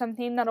will be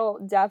something that'll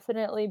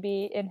definitely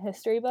be in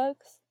history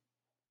books.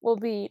 We'll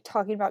be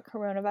talking about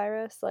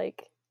coronavirus,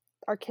 like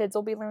our kids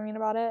will be learning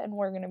about it and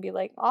we're going to be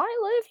like, "I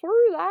lived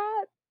through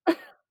that."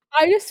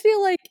 I just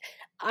feel like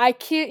I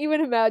can't even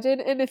imagine,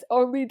 and it's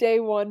only day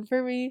 1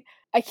 for me.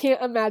 I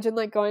can't imagine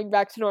like going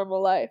back to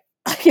normal life.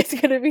 Like it's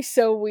gonna be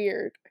so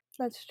weird.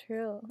 That's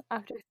true.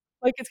 After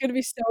Like it's gonna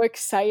be so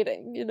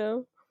exciting, you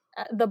know?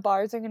 the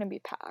bars are going to be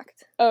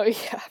packed. Oh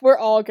yeah, we're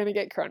all gonna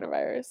get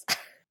coronavirus.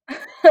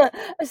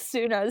 As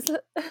soon as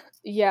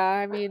Yeah,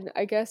 I mean,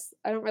 I guess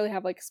I don't really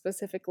have like a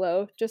specific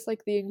low, just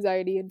like the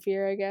anxiety and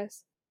fear, I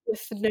guess.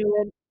 With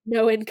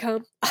no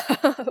income.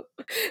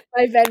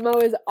 My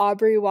Venmo is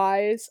Aubrey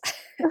Wise.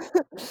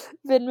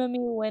 Venmo me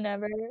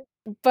whenever.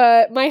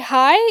 But my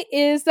high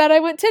is that I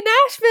went to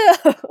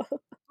Nashville.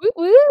 Woo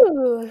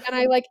woo. And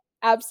I like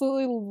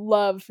absolutely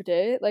loved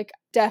it. Like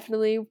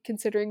definitely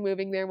considering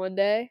moving there one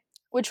day.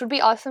 Which would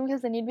be awesome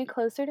because then you'd be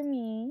closer to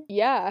me.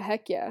 Yeah,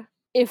 heck yeah.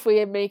 If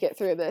we make it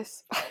through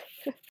this.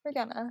 We're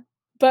gonna.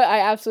 But I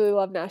absolutely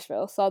love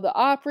Nashville. Saw the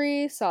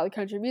Opry, saw the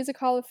Country Music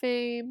Hall of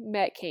Fame,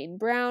 met Kane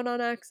Brown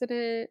on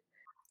accident,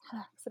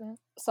 Accident.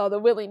 saw the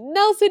Willie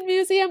Nelson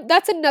Museum.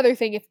 That's another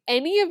thing. If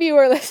any of you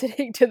are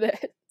listening to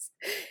this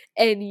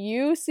and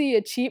you see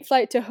a cheap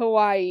flight to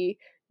Hawaii,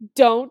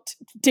 don't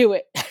do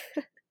it.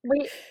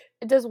 Wait,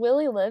 does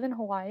Willie live in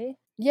Hawaii?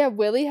 Yeah,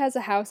 Willie has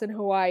a house in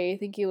Hawaii. I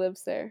think he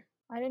lives there.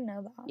 I didn't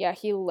know that. Yeah,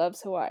 he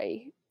loves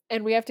Hawaii.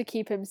 And we have to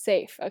keep him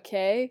safe,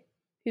 okay?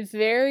 He's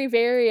very,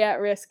 very at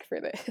risk for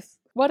this.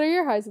 What are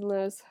your highs and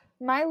lows?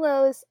 My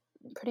low is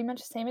pretty much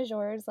the same as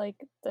yours. Like,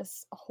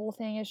 this whole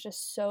thing is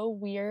just so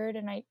weird,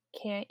 and I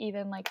can't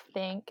even, like,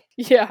 think,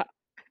 Yeah.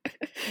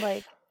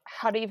 like,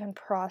 how to even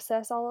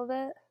process all of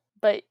it.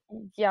 But,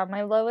 yeah,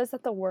 my low is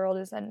that the world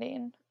is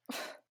ending.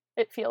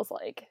 It feels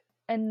like.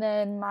 And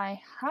then my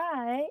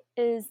high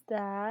is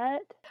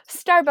that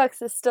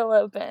Starbucks is still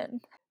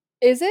open.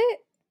 Is it,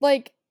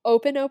 like,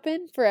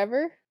 open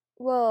forever?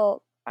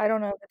 Well, I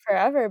don't know if it's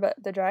forever, but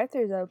the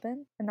drive-thru's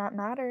open, and that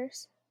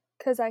matters.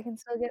 'Cause I can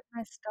still get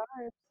my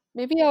Stars.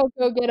 Maybe I'll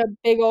go get a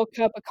big old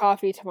cup of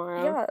coffee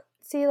tomorrow. Yeah,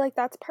 see, like,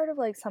 that's part of,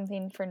 like,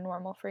 something for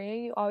normal for you.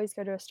 You always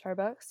go to a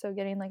Starbucks, so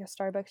getting, like, a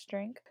Starbucks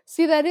drink.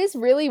 See, that is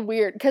really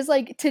weird because,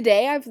 like,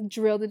 today I've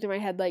drilled into my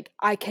head, like,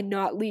 I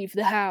cannot leave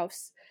the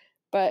house.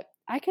 But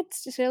I could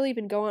still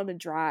even go on a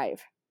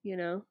drive, you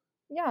know?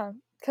 Yeah,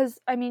 'cause,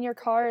 I mean, your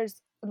car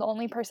is the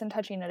only person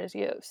touching it is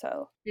you,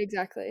 so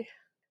Exactly.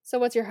 So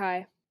what's your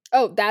high?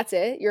 Oh, that's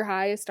it? Your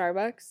high is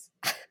Starbucks?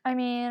 I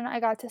mean, I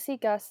got to see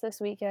Gus this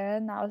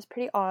weekend. That was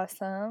pretty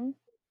awesome.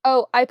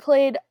 Oh, I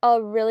played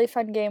a really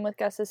fun game with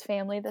Gus's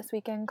family this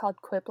weekend called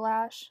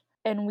Quiplash,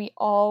 and we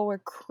all were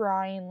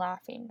crying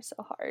laughing so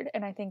hard,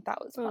 and I think that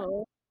was fun.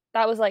 Oh,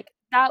 That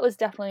was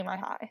definitely my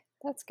high.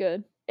 that's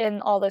good. In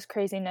all this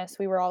craziness,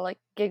 we were all, like,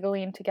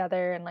 giggling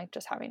together and, like,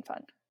 just having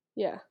fun.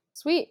 Yeah.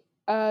 Sweet.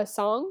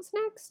 Songs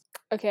next?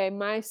 Okay,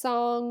 my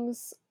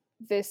songs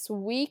this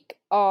week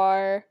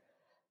are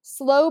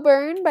Slow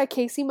Burn by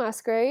Casey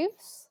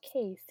Musgraves.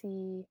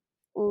 Casey.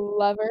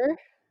 Lover.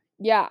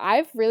 Yeah,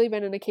 I've really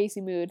been in a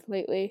Casey mood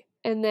lately.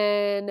 And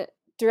then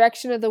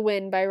Direction of the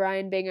Wind by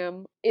Ryan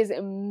Bingham is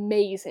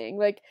amazing.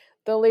 Like,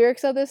 the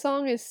lyrics of this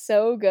song is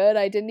so good.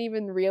 I didn't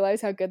even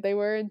realize how good they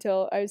were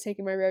until I was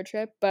taking my road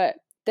trip. But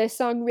this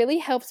song really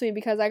helps me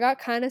because I got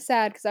kind of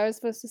sad because I was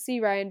supposed to see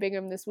Ryan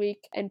Bingham this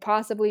week and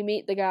possibly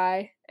meet the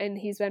guy. And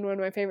he's been one of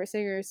my favorite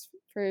singers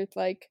for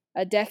like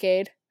a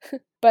decade.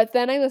 But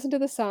then I listened to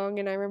the song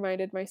and I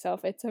reminded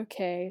myself it's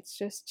okay. It's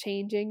just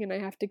changing and I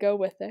have to go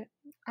with it.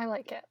 I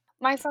like it.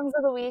 My songs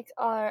of the week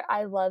are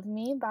I Love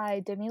Me by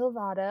Demi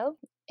Lovato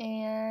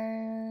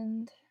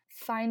and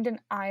Find an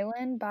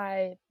Island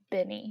by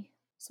Benny.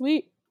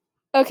 Sweet.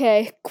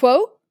 Okay,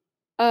 quote.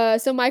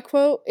 So my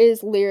quote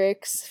is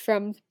lyrics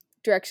from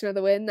Direction of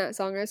the Wind, that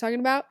song I was talking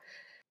about.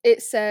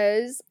 It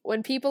says,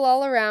 when people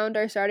all around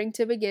are starting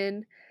to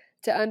begin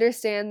to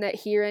understand that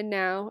here and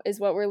now is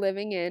what we're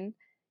living in,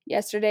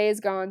 yesterday is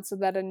gone so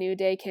that a new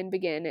day can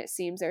begin. It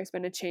seems there's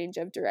been a change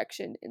of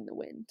direction in the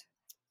wind.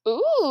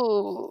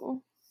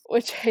 Ooh.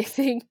 which I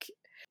think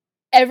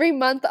every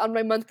month on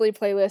my monthly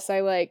playlist,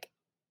 I like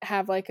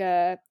have like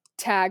a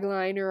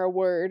tagline or a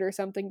word or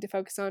something to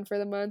focus on for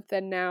the month.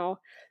 And now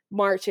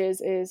March's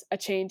is a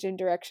change in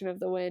direction of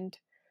the wind.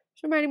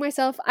 Just reminding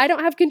myself I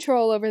don't have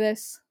control over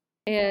this.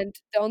 And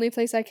the only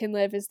place I can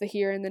live is the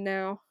here and the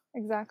now.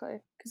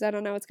 Exactly. Because I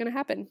don't know what's going to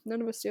happen.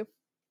 None of us do.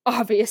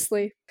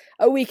 Obviously.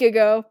 A week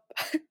ago,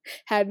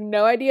 had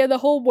no idea the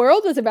whole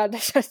world was about to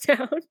shut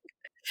down.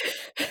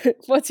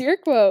 What's your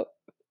quote?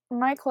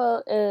 My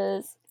quote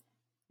is,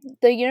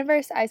 "The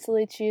universe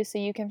isolates you so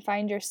you can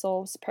find your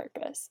soul's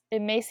purpose.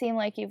 It may seem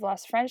like you've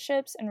lost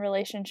friendships and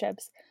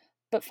relationships,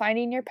 but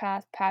finding your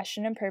path,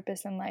 passion, and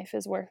purpose in life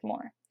is worth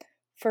more.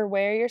 For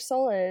where your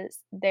soul is,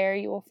 there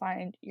you will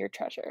find your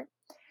treasure."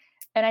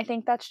 And I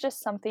think that's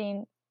just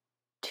something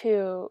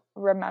to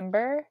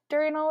remember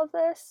during all of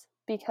this,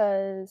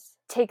 because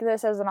take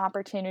this as an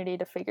opportunity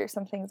to figure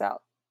some things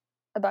out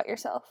about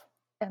yourself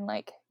and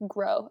like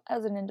grow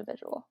as an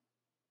individual.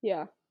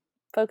 Yeah.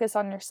 Focus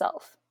on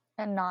yourself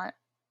and not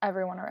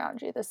everyone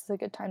around you. This is a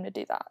good time to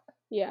do that.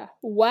 Yeah.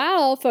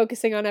 While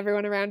focusing on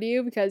everyone around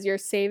you because you're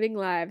saving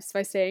lives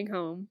by staying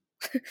home.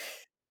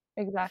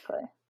 Exactly.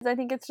 I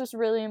think it's just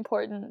really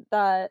important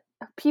that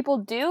people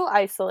do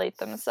isolate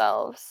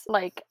themselves.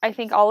 Like, I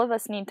think all of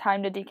us need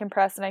time to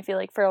decompress, and I feel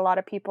like for a lot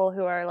of people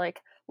who are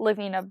like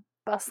living a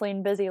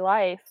bustling, busy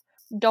life,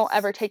 don't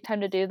ever take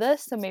time to do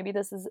this, so maybe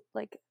this is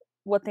like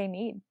what they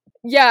need.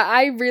 Yeah,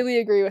 I really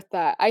agree with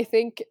that. I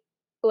think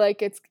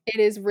like it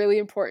is really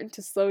important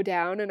to slow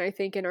down, and I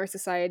think in our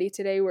society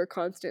today we're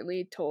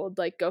constantly told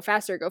like go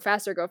faster, go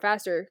faster, go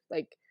faster,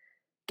 like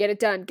get it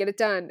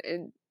done,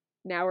 and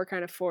now we're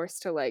kind of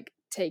forced to like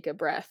take a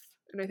breath,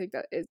 and I think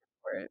that is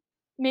important.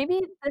 Maybe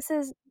this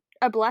is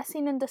a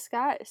blessing in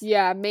disguise.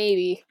 Yeah,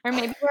 maybe. Or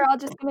maybe we're all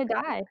just gonna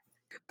die.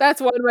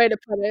 That's one way to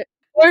put it.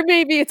 Or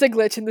maybe it's a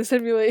glitch in the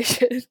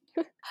simulation.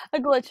 A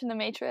glitch in the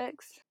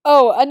matrix.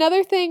 Oh,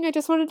 another thing I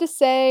just wanted to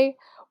say,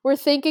 we're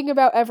thinking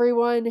about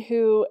everyone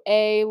who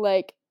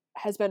like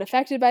has been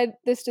affected by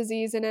this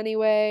disease in any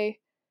way,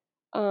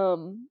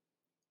 who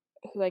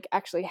like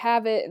actually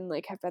have it and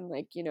like have been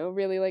like,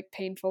 really like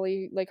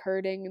painfully like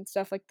hurting and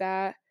stuff like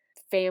that.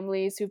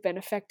 Families who've been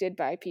affected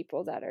by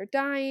people that are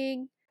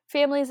dying.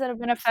 Families that have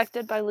been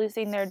affected by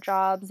losing their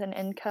jobs and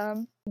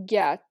income.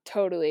 Yeah,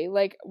 totally.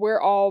 Like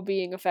we're all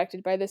being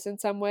affected by this in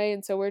some way,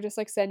 and so we're just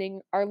like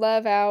sending our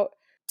love out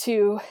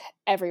to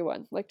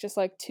everyone, like just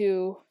like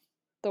to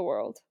the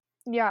world.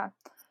 Yeah.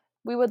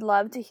 We would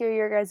love to hear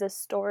your guys'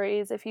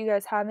 stories. If you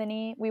guys have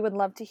any, we would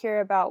love to hear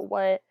about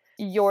what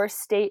your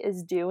state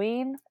is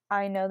doing.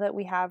 I know that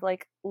we have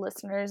like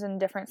listeners in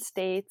different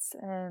states,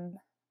 and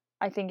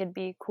I think it'd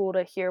be cool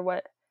to hear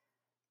what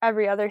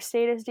every other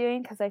state is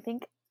doing, because I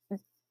think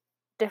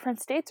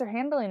different states are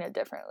handling it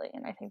differently,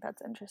 and I think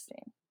that's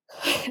interesting.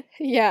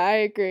 Yeah, I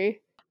agree.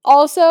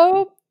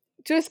 Also,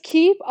 just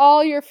keep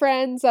all your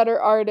friends that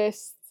are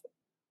artists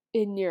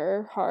in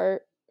your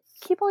heart.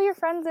 Keep all your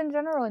friends in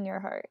general in your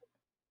heart.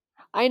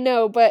 I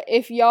know, but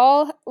if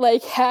y'all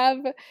like have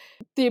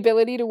the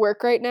ability to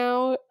work right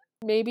now,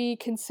 maybe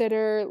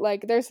consider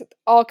like there's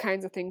all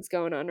kinds of things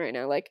going on right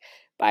now, like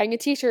buying a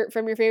t-shirt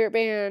from your favorite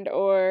band,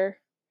 or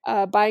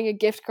buying a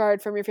gift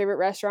card from your favorite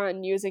restaurant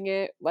and using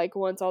it like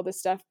once all this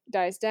stuff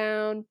dies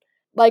down.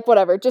 Like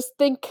whatever, just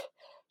think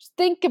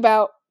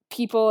about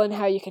people and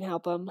how you can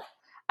help them.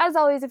 As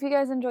always, if you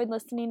guys enjoyed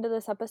listening to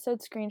this episode,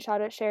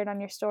 screenshot it, share it on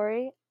your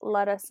story,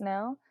 let us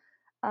know.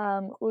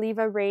 Leave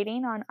a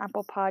rating on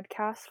Apple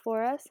Podcasts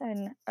for us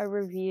and a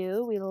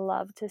review. We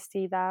love to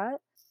see that.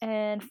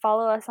 And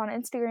follow us on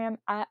Instagram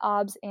at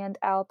Obs and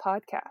Al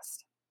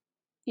Podcast.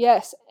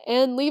 Yes,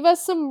 and leave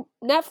us some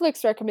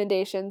Netflix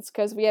recommendations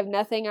because we have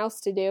nothing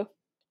else to do.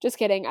 Just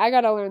kidding. I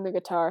gotta learn the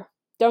guitar.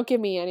 Don't give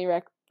me any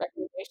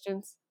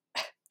recommendations.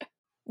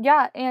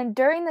 Yeah, and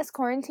during this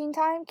quarantine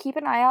time, keep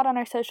an eye out on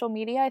our social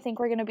media. I think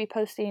we're going to be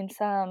posting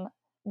some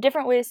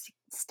different ways to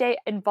stay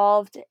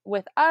involved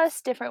with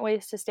us, different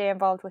ways to stay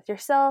involved with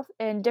yourself,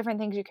 and different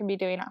things you can be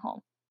doing at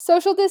home.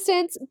 Social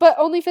distance, but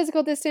only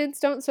physical distance.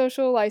 Don't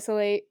social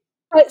isolate.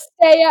 But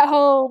stay at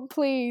home,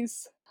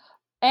 please.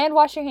 And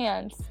wash your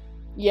hands.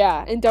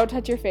 Yeah, and don't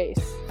touch your face.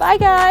 Bye,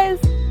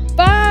 guys!